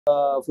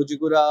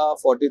Fujikura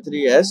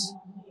 43S.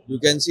 You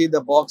can see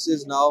the box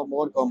is now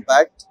more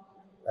compact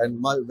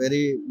and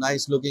very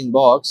nice looking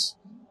box.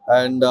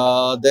 And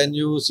then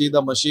you see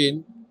the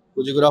machine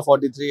Fujikura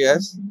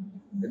 43S.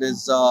 It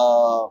is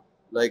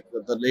like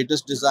the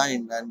latest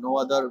design, and no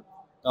other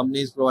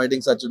company is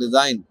providing such a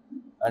design.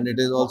 And it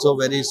is also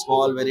very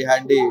small, very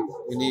handy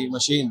mini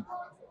machine.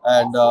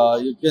 And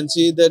you can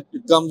see that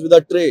it comes with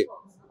a tray.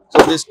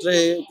 So this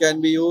tray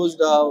can be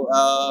used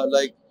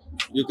like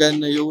you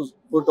can use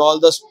put all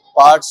the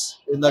parts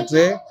in the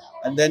tray,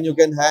 and then you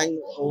can hang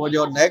over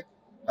your neck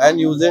and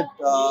use it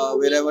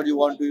wherever you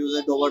want to use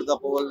it, over the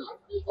pole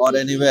or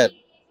anywhere.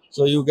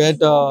 So you get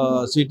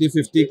a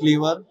CT50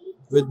 cleaver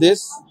with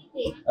this,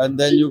 and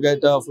then you get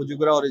a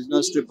Fujikura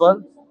original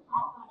stripper.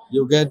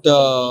 You get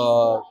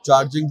a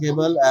charging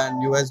cable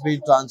and USB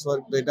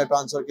transfer data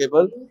transfer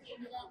cable,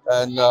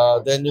 and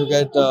then you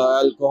get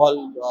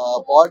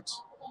alcohol pot,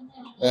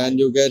 and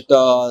you get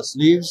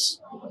sleeves,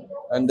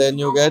 and then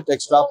you get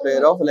extra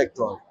pair of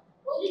electrode.